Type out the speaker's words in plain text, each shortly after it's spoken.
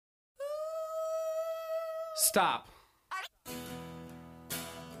Stop.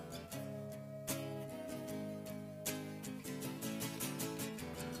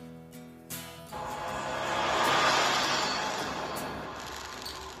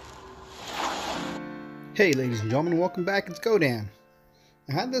 Hey ladies and gentlemen, welcome back, it's Godan.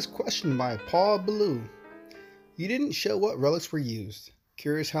 I had this question by Paul Ballou. You didn't show what relics were used.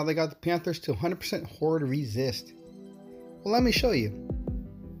 Curious how they got the Panthers to 100% Horde resist. Well, let me show you.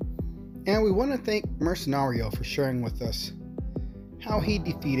 And we want to thank Mercenario for sharing with us how he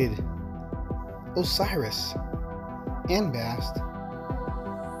defeated Osiris and Bast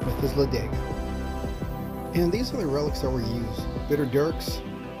with his Ladega. And these are the relics that were used. Bitter Dirks,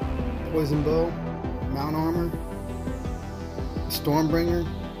 Poison Bow, Mount Armor, Stormbringer,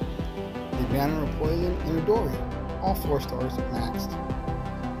 the Banner of Poison, and a Dory. All 4 stars maxed.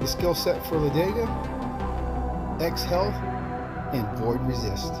 The skill set for Ladega, X Health, and Void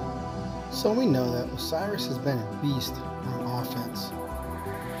Resist. So we know that Osiris has been a beast on offense.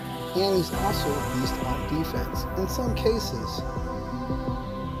 And he's also a beast on defense, in some cases.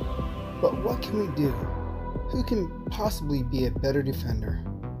 But what can we do? Who can possibly be a better defender?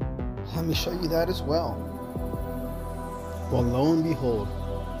 Let me show you that as well. Well, lo and behold,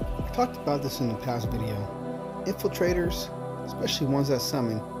 I talked about this in the past video. Infiltrators, especially ones that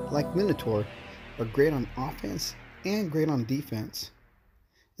summon, like Minotaur, are great on offense and great on defense.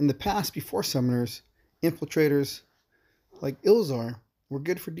 In the past, before summoners, infiltrators like Ilzar were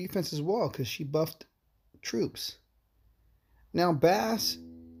good for defense as well because she buffed troops. Now Bass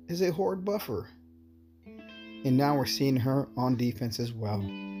is a horde buffer, and now we're seeing her on defense as well.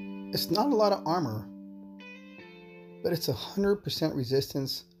 It's not a lot of armor, but it's 100%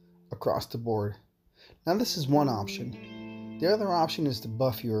 resistance across the board. Now this is one option. The other option is to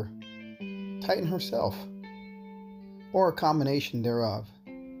buff your Titan herself, or a combination thereof.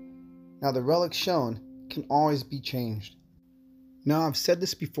 Now the relics shown can always be changed. Now I've said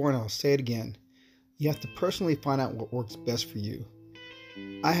this before and I'll say it again. You have to personally find out what works best for you.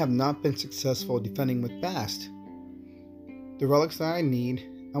 I have not been successful defending with Bast. The relics that I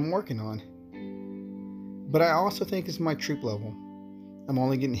need, I'm working on. But I also think it's my troop level. I'm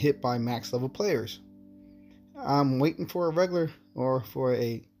only getting hit by max level players. I'm waiting for a regular or for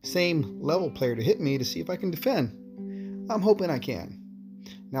a same level player to hit me to see if I can defend. I'm hoping I can.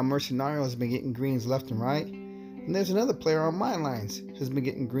 Now Mercenario has been getting greens left and right, and there's another player on my lines has been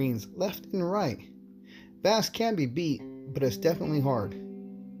getting greens left and right. Bass can be beat, but it's definitely hard.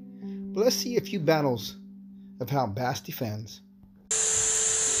 But let's see a few battles of how Bass defends.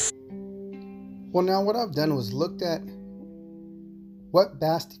 Well, now what I've done was looked at what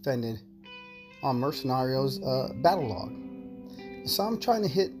Bast defended on Mercenario's battle log. So I'm trying to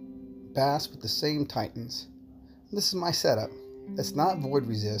hit Bast with the same Titans. This is my setup. It's not Void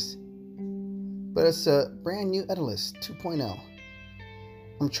Resist, but it's a brand new Edelus 2.0.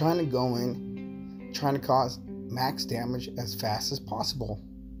 I'm trying to go in, trying to cause max damage as fast as possible.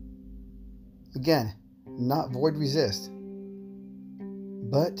 Again, not Void Resist,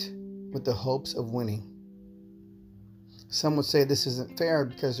 but with the hopes of winning. Some would say this isn't fair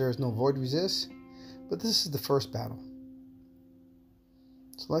because there is no Void Resist, but this is the first battle.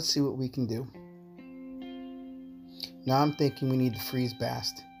 So let's see what we can do. Now I'm thinking we need to freeze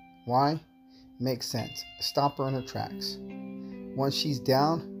Bast. Why? Makes sense. Stop her in her tracks. Once she's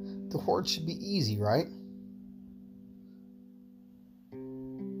down, the horde should be easy, right?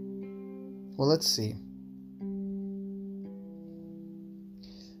 Well, let's see.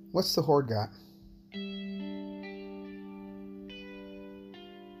 What's the horde got?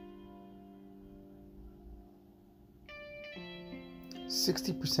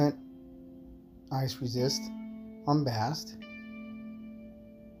 %60 ice resist on Bast.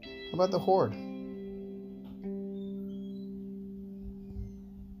 How about the horde?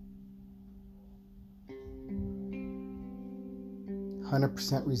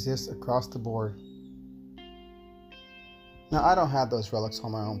 %100 resist across the board. Now I don't have those relics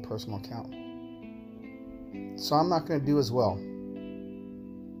on my own personal account, so I'm not going to do as well.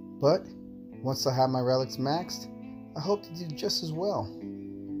 But once I have my relics maxed, I hope to do just as well.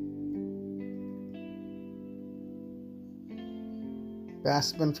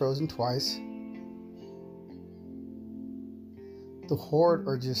 Bast has been frozen twice. The horde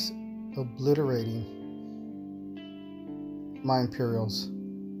are just obliterating my Imperials.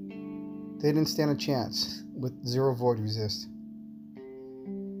 They didn't stand a chance with 0 Void Resist.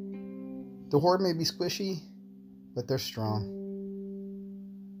 The horde may be squishy, but they're strong.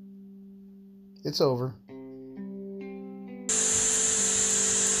 It's over.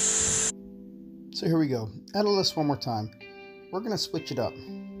 So here we go. Add a list one more time. We're going to switch it up.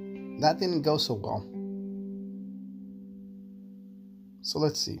 That didn't go so well. So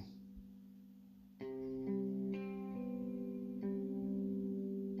let's see.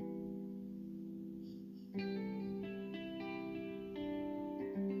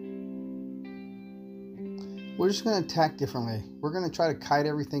 We're just going to attack differently. We're going to try to kite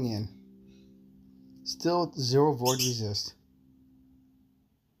everything in. Still 0 void resist.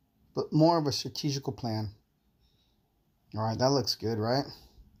 But more of a strategical plan. Alright, that looks good, right?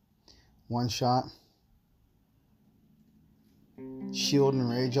 One shot. Shield and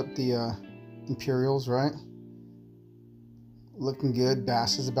rage up the Imperials, right? Looking good.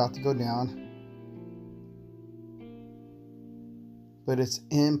 Bast is about to go down. But it's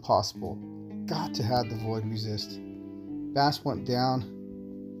impossible. Got to have the void resist. Bast went down.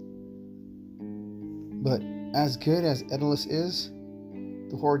 But as good as Daedalus is,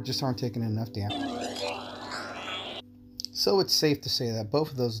 the Horde just aren't taking enough damage. So it's safe to say that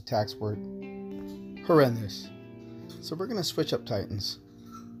both of those attacks were horrendous. So we're going to switch up Titans.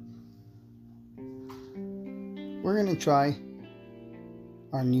 We're going to try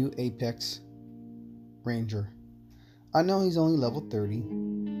our new Apex Ranger. I know he's only level 30,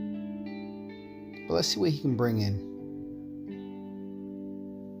 but let's see what he can bring in.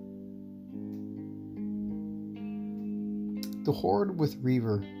 The Horde with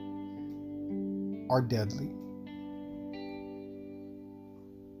Reaver are deadly.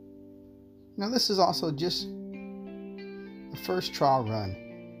 Now this is also just the first trial run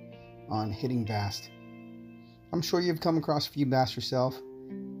on hitting Bast. I'm sure you've come across a few Bast yourself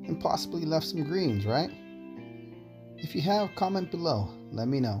and possibly left some greens, right? If you have, comment below, let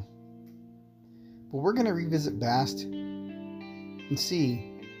me know. But we're going to revisit Bast and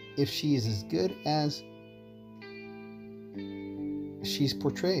see if she is as good as she's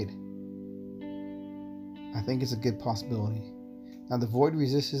portrayed. I think it's a good possibility. Now the void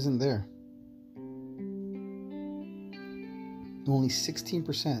resist isn't there. Only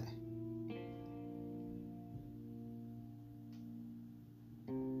 16%.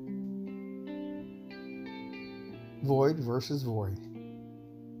 Void versus void.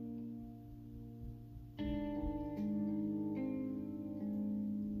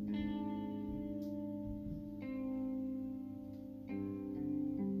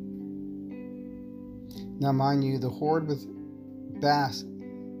 Now mind you, the Horde with Bast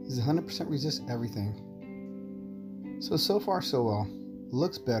is 100% resist everything. So far so well.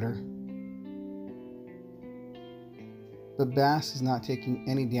 Looks better. But Bast is not taking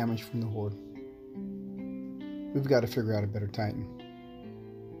any damage from the Horde. We've got to figure out a better Titan.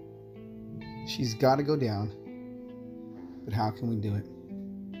 She's got to go down. But how can we do it?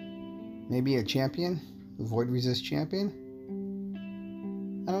 Maybe a champion? A void resist champion?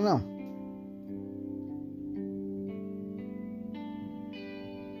 I don't know.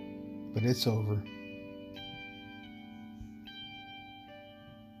 But it's over.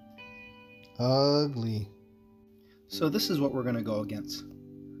 Ugly. So this is what we're going to go against.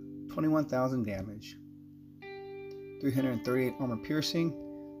 21,000 damage. 338 armor piercing.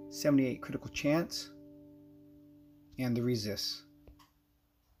 78 critical chance. And the resist.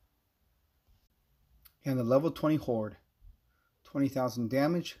 And the level 20 Horde. 20,000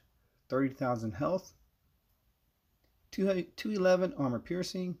 damage. 30,000 health. 211 armor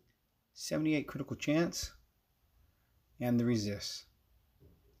piercing. 78 critical chance. And the resist.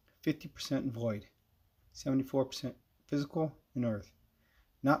 50% void, 74% physical and earth.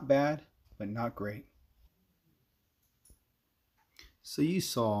 Not bad, but not great. So you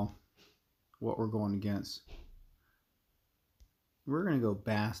saw what we're going against. We're going to go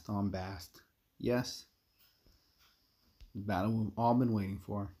Bast on Bast. Yes, the battle we've all been waiting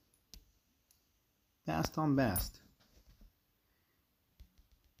for. Bast on Bast.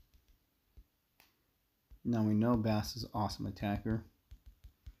 Now we know Bast is an awesome attacker.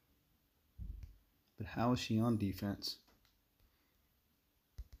 But how is she on defense?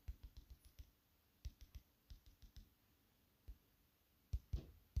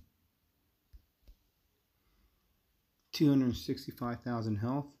 $265,000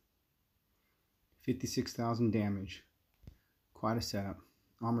 health, 56,000 damage. Quite a setup.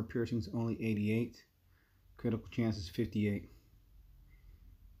 Armor piercing is only 88. Critical chance is 58.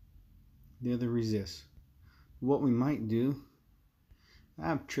 The other resist. What we might do, I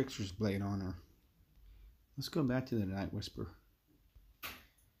have Trickster's Blade on her. Let's go back to the Night Whisper.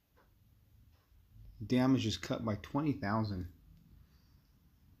 Damage is cut by 20,000.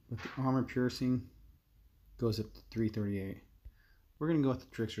 But the armor piercing goes up to 338. We're going to go with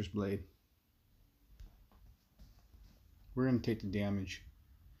the Trickster's Blade. We're going to take the damage.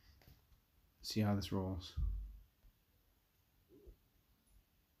 See how this rolls.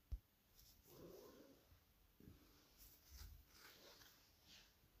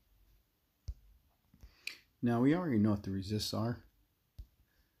 Now we already know what the resists are,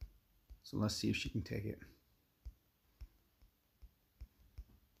 so let's see if she can take it.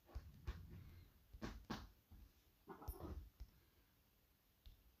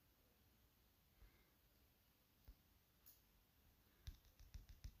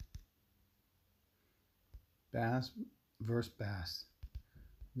 Bast versus Bast.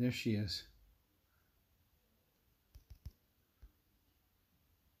 There she is.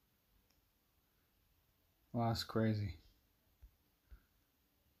 Wow, that's crazy.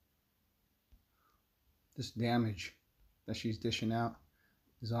 This damage that she's dishing out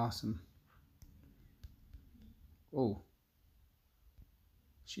is awesome. Oh,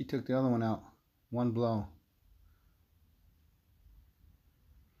 she took the other one out. One blow.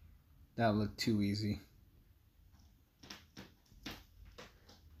 That looked too easy.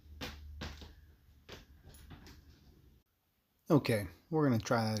 Okay, we're going to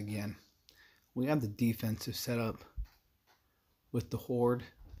try that again. We have the defensive setup with the Horde.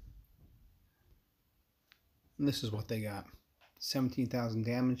 And this is what they got. 17,000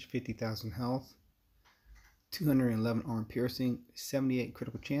 damage, 50,000 health, 211 armor piercing, 78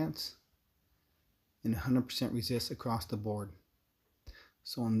 critical chance, and 100% resist across the board.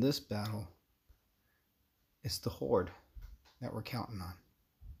 So in this battle, it's the Horde that we're counting on.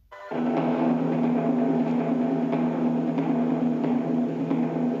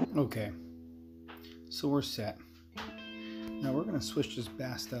 Okay, so we're set. Now we're going to switch this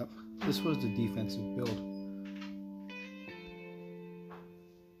Bast up. This was the defensive build.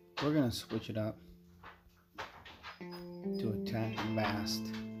 We're going to switch it up to attack Bast.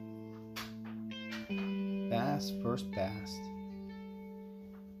 Bast versus Bast.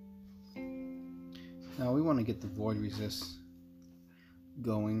 Now we want to get the void resist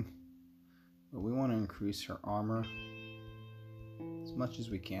going, but we want to increase her armor as much as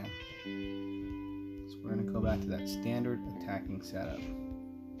we can. So we're going to go back to that standard attacking setup.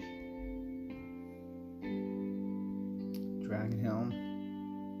 Dragon Helm.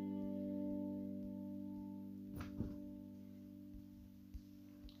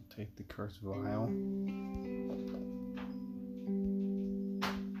 I'll take the Curse Vial.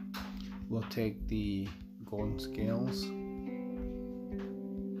 We'll take the Golden Scales.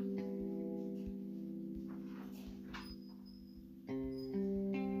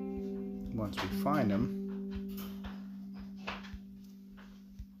 Once we find them,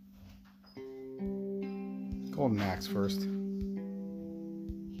 Golden Axe first.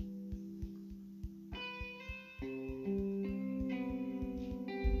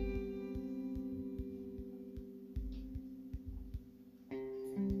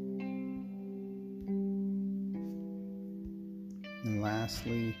 And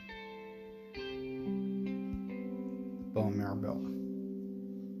lastly, Bone Marrow Belt.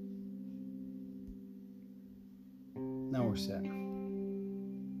 Now we're set.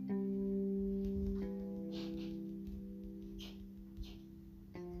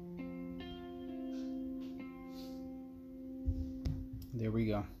 There we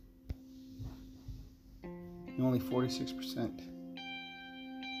go. And only 46%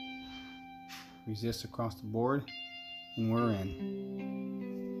 resist across the board, and we're in.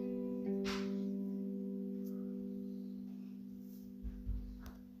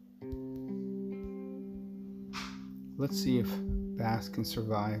 Let's see if Bast can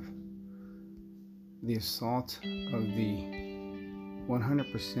survive the assault of the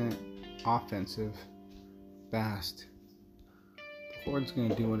 100% offensive Bast. The Horde's going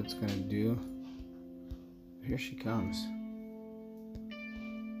to do what it's going to do. Here she comes.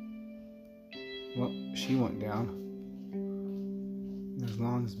 Well, she went down. As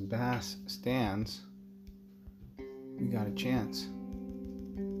long as Bast stands, we got a chance.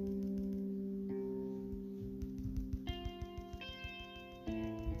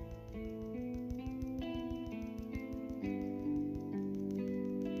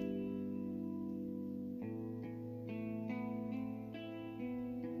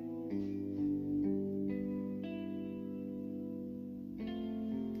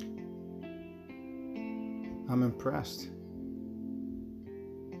 I'm impressed.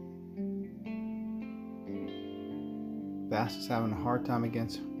 Bast is having a hard time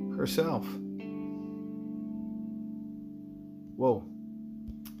against herself. Whoa.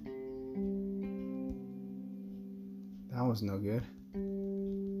 That was no good.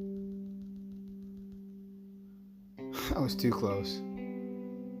 That was too close.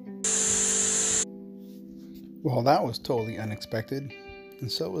 Well, that was totally unexpected, and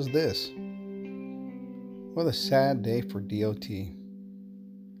so was this. What a sad day for DOT.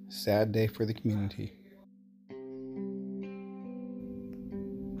 Sad day for the community.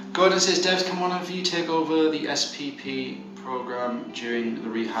 Godan says, Devs, can one of you take over the SPP program during the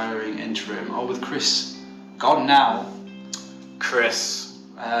rehiring interim? Or with Chris gone now? Chris.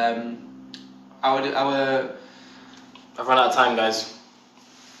 Our I've run out of time, guys.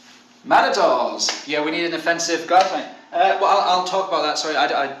 Matadors. Yeah, we need an offensive guard, mate. Well, I'll talk about that. Sorry,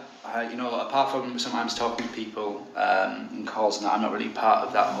 I you know, apart from sometimes talking to people in calls and that, I'm not really part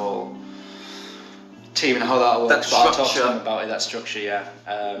of that whole team and how that works. But I'll talk to them about it. That structure, yeah.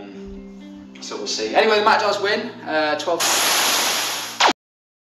 So we'll see. Anyway, the Matadors win 12.